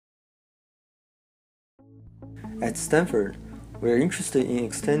At Stanford, we are interested in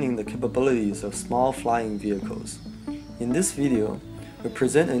extending the capabilities of small flying vehicles. In this video, we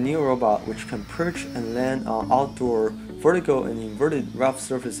present a new robot which can perch and land on outdoor vertical and inverted rough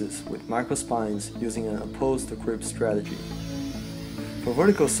surfaces with microspines using an opposed grip strategy. For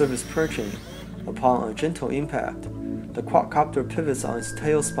vertical surface perching, upon a gentle impact, the quadcopter pivots on its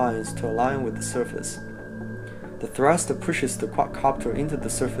tail spines to align with the surface. The thrust pushes the quadcopter into the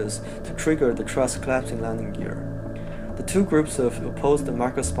surface to trigger the truss collapsing landing gear. The two groups of opposed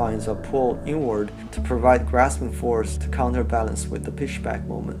microspines are pulled inward to provide grasping force to counterbalance with the pitchback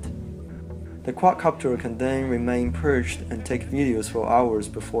moment. The quadcopter can then remain perched and take videos for hours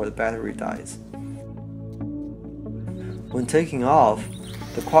before the battery dies. When taking off,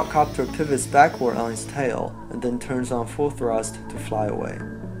 the quadcopter pivots backward on its tail and then turns on full thrust to fly away.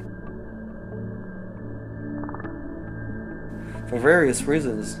 For various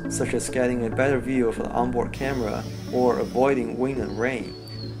reasons, such as getting a better view of the onboard camera or avoiding wind and rain,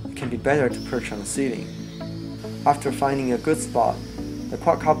 it can be better to perch on the ceiling. After finding a good spot, the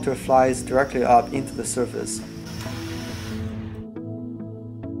quadcopter flies directly up into the surface.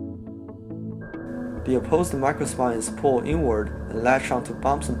 The opposed microspines pull inward and latch onto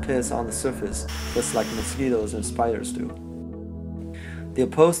bumps and pits on the surface, just like mosquitoes and spiders do. The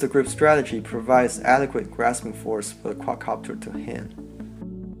opposed grip strategy provides adequate grasping force for the quadcopter to hand.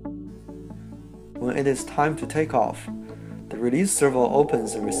 When it is time to take off, the release servo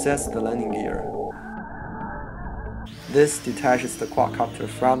opens and resets the landing gear. This detaches the quadcopter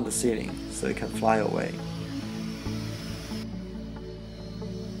from the ceiling so it can fly away.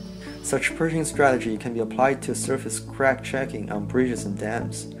 Such perching strategy can be applied to surface crack checking on bridges and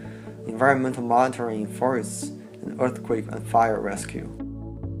dams, environmental monitoring in forests, and earthquake and fire rescue.